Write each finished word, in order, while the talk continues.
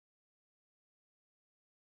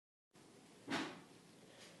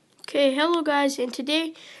Okay, hello guys, and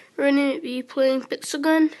today we're going to be playing Pixel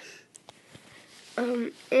Gun.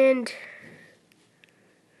 And this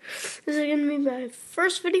is going to be my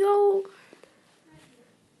first video.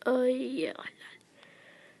 Yeah.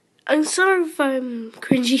 I'm sorry if I'm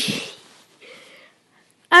cringy.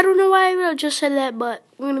 I don't know why I just said that, but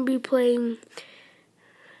we're going to be playing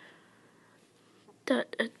the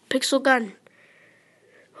Pixel Gun.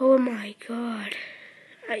 Oh my god.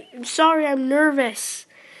 I'm sorry, I'm nervous.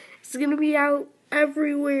 It's going to be out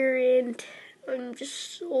everywhere, and I'm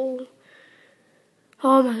just so...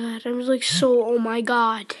 Oh my god, I'm like so, oh my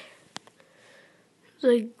god.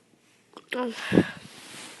 Like, oh.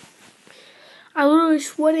 I'm literally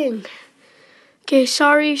sweating. Okay,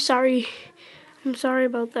 sorry. I'm sorry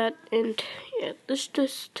about that. And yeah, let's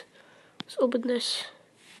open this.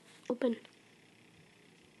 Open.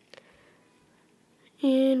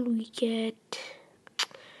 And we get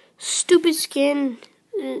stupid skin,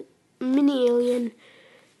 mini alien.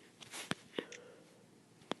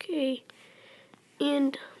 Okay.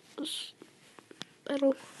 And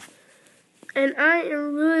battle. And I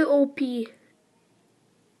am really OP.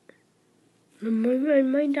 I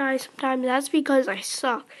might die sometimes. That's because I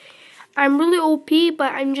suck. I'm really OP,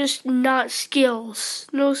 but I'm just not skills.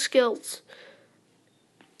 No skills.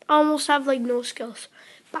 I almost have like no skills.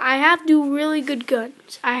 But I have do really good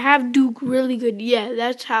guns. I have do really good. Yeah,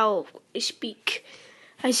 that's how I speak.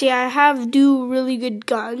 I say I have do really good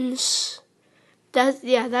guns.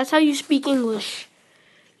 That's how you speak English.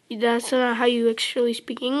 That's not how you actually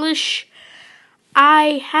speak English.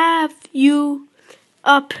 I have you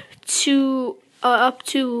up to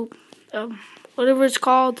whatever it's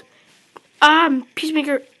called.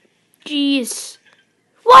 Peacemaker. Jeez.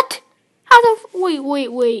 What? How the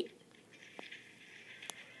wait.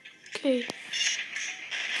 Okay.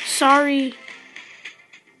 Sorry.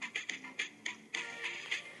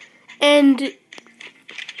 And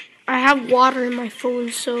I have water in my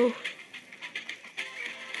phone, so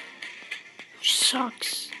which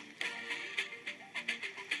sucks.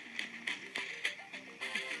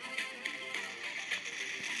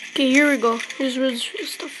 Okay, here we go. Here's where the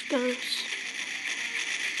stuff goes.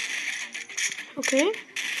 Okay.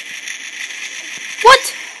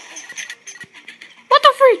 What? What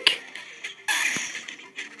the freak?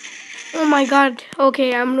 Oh my god.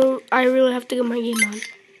 Okay, I really have to get my game on.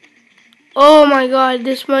 Oh my god,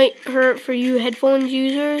 this might hurt for you headphones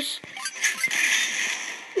users.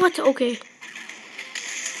 What? Okay.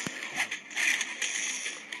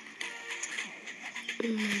 Oh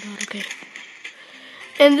my god, okay.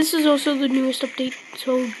 And this is also the newest update,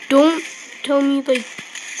 so don't tell me like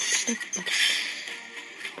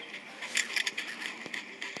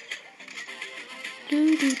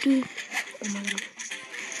Oh my god.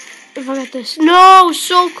 If I got this. No,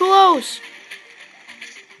 so close.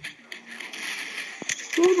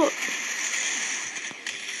 Hold up.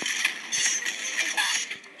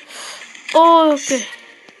 Oh, okay.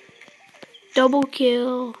 Double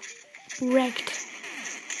kill. Wrecked.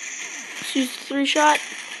 Let's use 3-shot.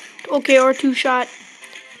 Okay, or 2-shot.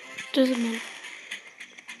 Doesn't matter.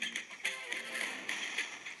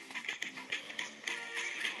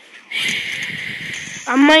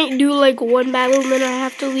 I might do like one battle and then I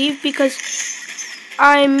have to leave because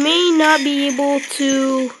I may not be able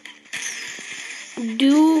to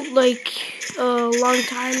do like a long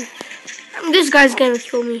time. This guy's gonna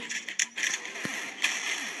kill me.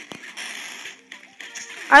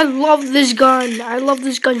 I love this gun. I love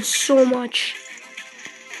this gun so much.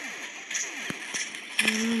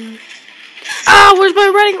 Ah, where's my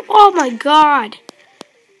running? Oh my god.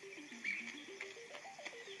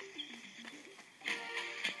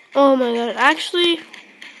 Oh my god. Actually,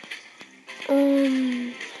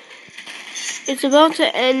 it's about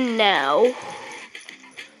to end now.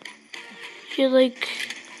 You're like,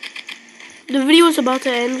 the video is about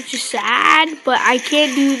to end, which is sad, but I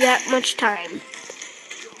can't do that much time.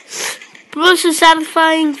 Plus, it's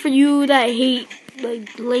satisfying for you that hate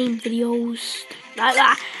like lame videos.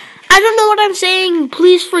 I don't know what I'm saying.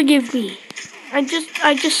 Please forgive me. I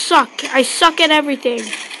just suck. I suck at everything.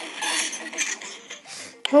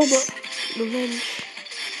 Hold up. Revenge.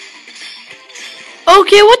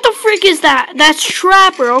 Okay, what the frick is that? That's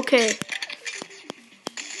Trapper. Okay.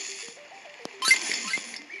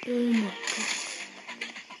 Oh my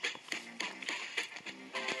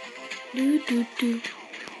god. Do.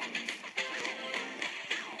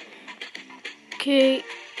 Okay,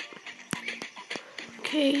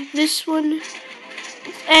 this one.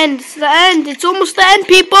 It's the end. It's almost the end,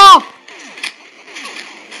 people.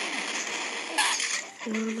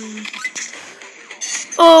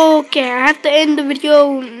 Okay, I have to end the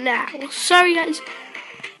video now. Sorry, guys.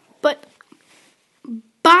 But